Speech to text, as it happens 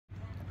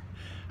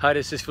Hi,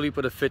 this is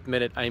Filippo, the Fit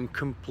Minute. I'm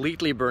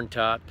completely burnt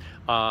out.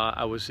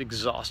 I was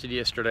exhausted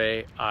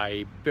yesterday.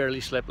 I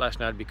barely slept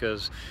last night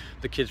because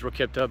the kids were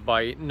kept up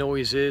by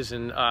noises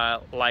and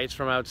lights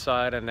from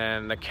outside, and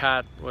then the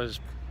cat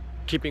was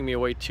keeping me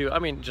awake too. I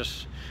mean,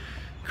 just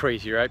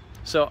crazy, right?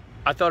 So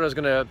I thought I was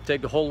gonna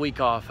take the whole week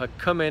off. I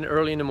come in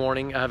early in the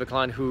morning. I have a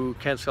client who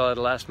canceled at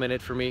the last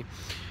minute for me.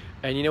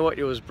 And you know what?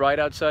 It was bright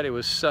outside, it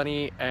was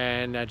sunny,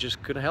 and I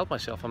just couldn't help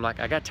myself. I'm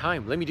like, I got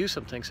time, let me do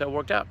something. So I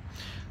worked out.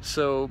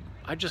 So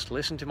I just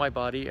listened to my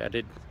body. I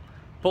did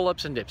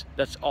pull-ups and dips.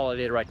 That's all I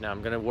did right now.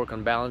 I'm gonna work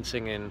on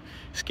balancing and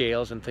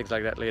scales and things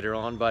like that later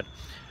on. But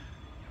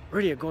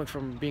really, I'm going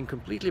from being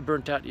completely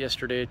burnt out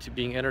yesterday to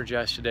being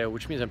energized today,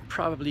 which means I'm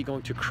probably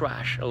going to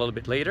crash a little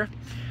bit later.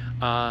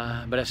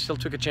 But I still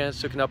took a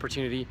chance, took an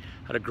opportunity,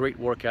 had a great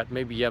workout.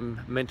 Maybe I'm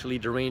mentally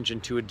deranged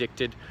and too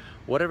addicted.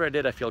 Whatever I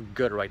did, I feel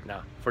good right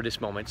now for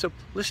this moment. So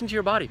listen to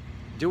your body.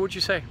 Do what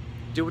you say.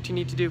 Do what you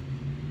need to do.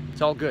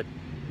 It's all good.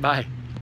 Bye.